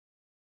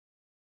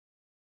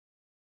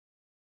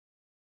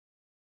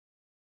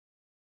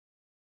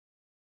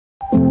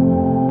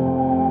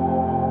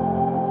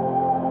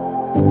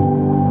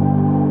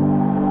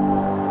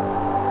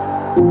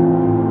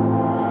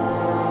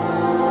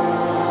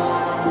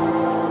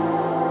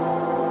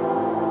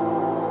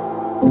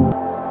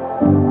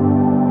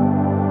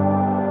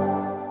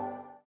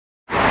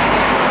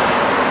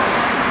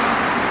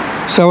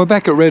So we're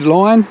back at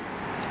Redlion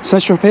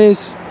Smash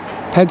repairs,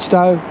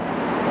 Padstow,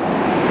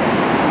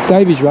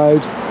 Davies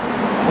Road,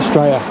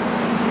 Australia,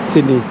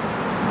 Sydney.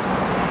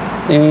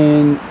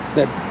 And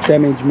that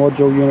damaged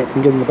module unit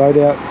from getting the boat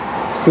out,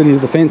 slid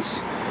into the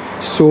fence.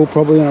 You saw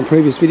probably on a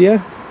previous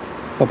video.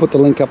 I'll put the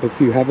link up if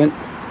you haven't.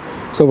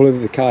 So we'll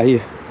leave the car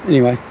here.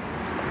 Anyway,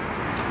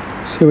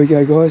 so here we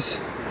go, guys.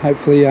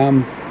 Hopefully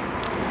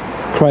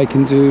Craig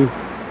can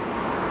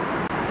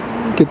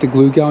get the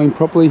glue going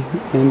properly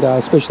and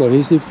special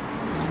adhesive.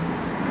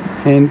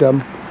 And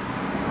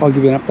I'll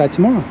give you an update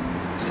tomorrow.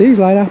 See you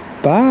later.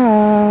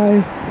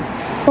 Bye.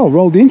 Oh,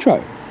 roll the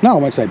intro. No, I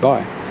won't say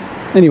bye.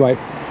 Anyway,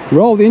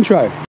 roll the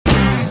intro.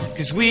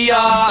 'Cause we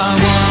are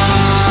one,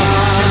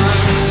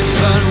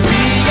 but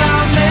we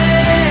are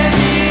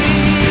many,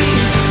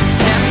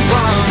 and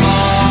from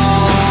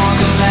all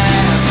the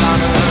land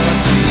on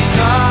earth we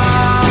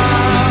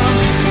come,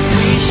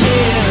 we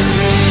share a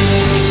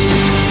dream,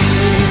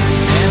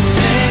 and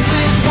sing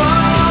with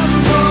one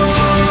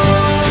voice.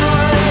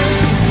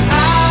 I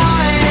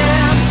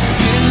am,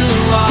 you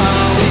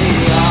are, we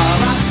are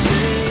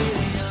Australia.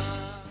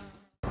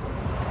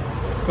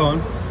 Go on.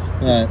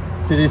 Right.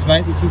 See this,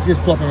 mate? She's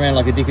just flopping around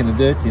like a dick in the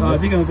dirt. Oh,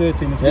 dick in the dirt,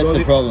 Tim. That's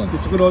the problem.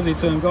 It's a good Aussie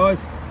term, guys.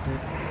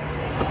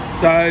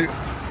 So,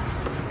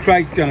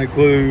 Craig's going to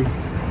glue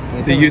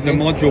the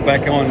module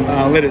back on,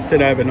 let it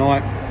set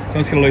overnight. So I'm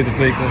just going to leave the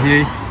vehicle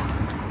here.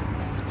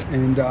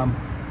 And,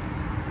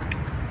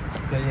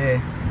 so yeah.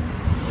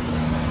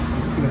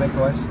 Look at that,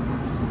 guys.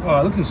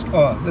 Oh, look at this.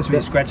 Oh, that's where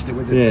you scratched it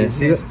with the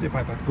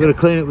paper. We've got to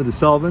clean it with the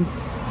solvent.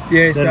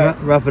 Yeah, then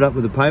rough it up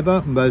with the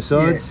paper from both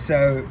sides. Yeah,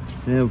 so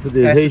and we'll put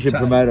the adhesion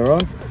promoter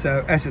on.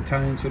 So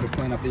acetone sort of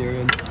clean up the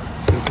area. And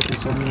we'll put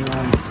this on.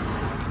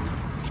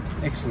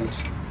 Excellent.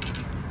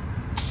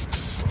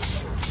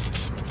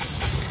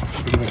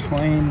 Give it a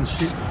clean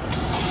shit.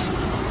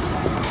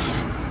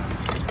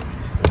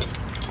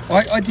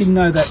 I didn't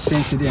know that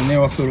sensor down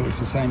there. I thought it was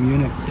the same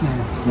unit.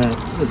 No,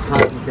 it's the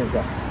parking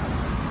sensor.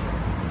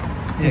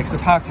 Yeah, because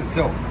it parks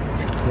itself.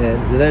 Yeah,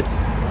 that's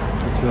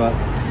right.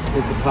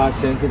 It's a park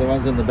sensor. The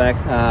ones on the back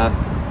are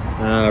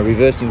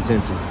reversing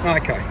sensors.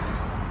 Okay.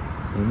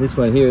 And this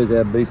one here is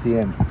our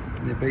BCM.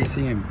 The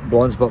BCM.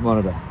 Blind spot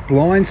monitor.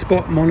 Blind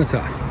spot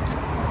monitor.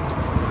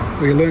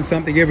 We learn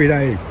something every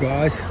day,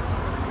 guys.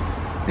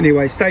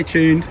 Anyway, stay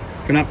tuned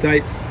for an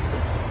update.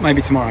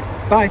 Maybe tomorrow.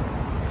 Bye.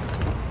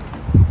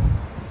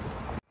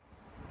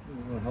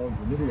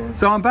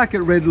 So I'm back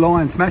at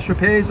Redlion Smash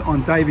repairs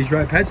on Davies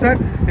Road, Padstow,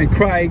 and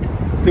Craig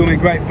is doing me a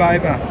great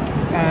favour.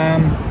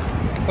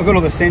 I've got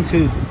all the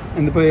sensors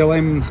and the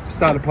BLM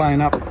started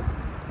playing up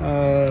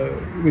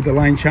with the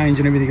lane change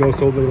and everything else.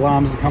 All the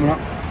alarms are coming up.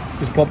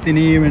 Just popped in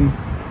here and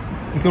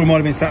we thought it might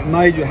have been something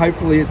major.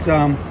 Hopefully it's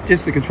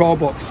just the control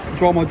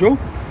module,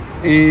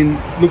 and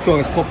looks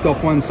like it's popped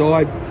off one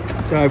side.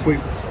 So if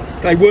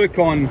they work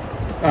on,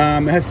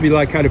 it has to be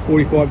located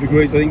 45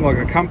 degrees, I think, like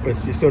a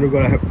compass. You sort of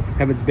got to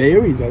have its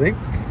bearings, I think.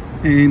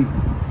 And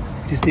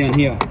just down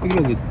here, look at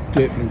all the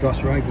dirt from the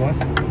dust road, guys.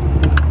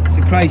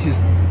 So Craig's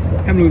just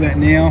having a look at that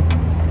now.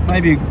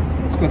 Maybe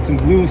it's got some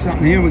glue or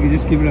something here. We can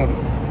just give it a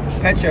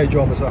patcho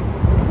job or something.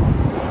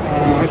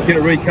 Get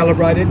it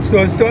recalibrated. So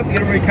I still have to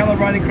get it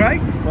recalibrated, Craig?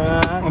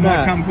 Or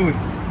might come good?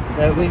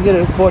 We can get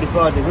it at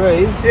 45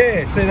 degrees.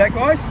 Yeah, see that,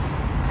 guys?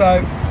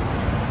 So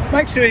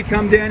make sure you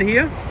come down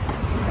here.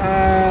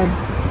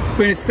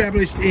 Been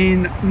established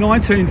in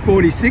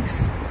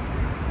 1946.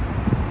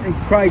 And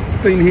Craig's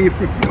been here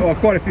for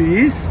quite a few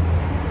years.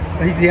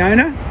 He's the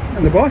owner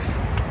and the boss.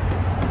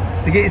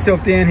 So get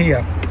yourself down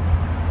here.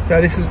 So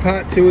this is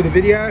part 2 of the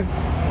video,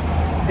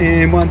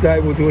 and one day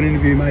we'll do an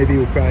interview maybe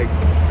with Craig.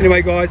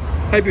 Anyway, guys,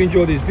 hope you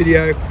enjoyed this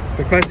video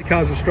for Classic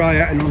Cars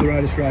Australia and On The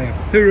Road Australia.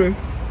 Hooroo!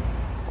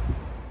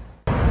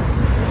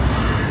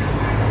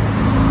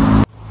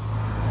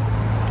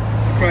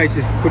 So Craig's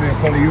just putting a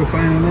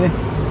polyurethane on there.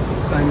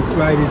 Same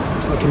grade as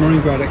like the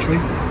marine grade actually.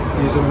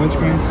 Used on the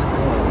windscreens.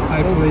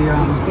 Hopefully,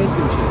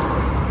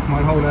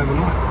 might hold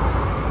overnight.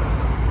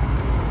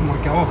 It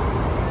might go off.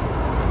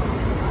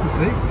 We'll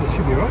see. It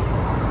should be right.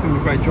 Doing a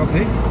great job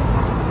here.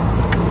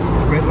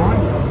 Redlion.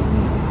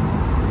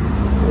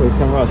 Well, they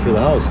come right through the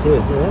house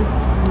too.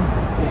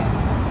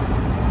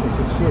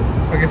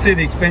 I can see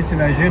the expense in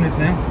those units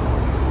now.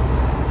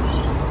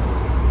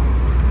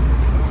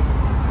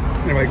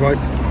 Anyway,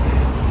 guys,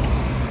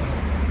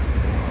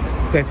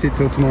 that's it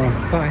till tomorrow.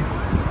 Bye.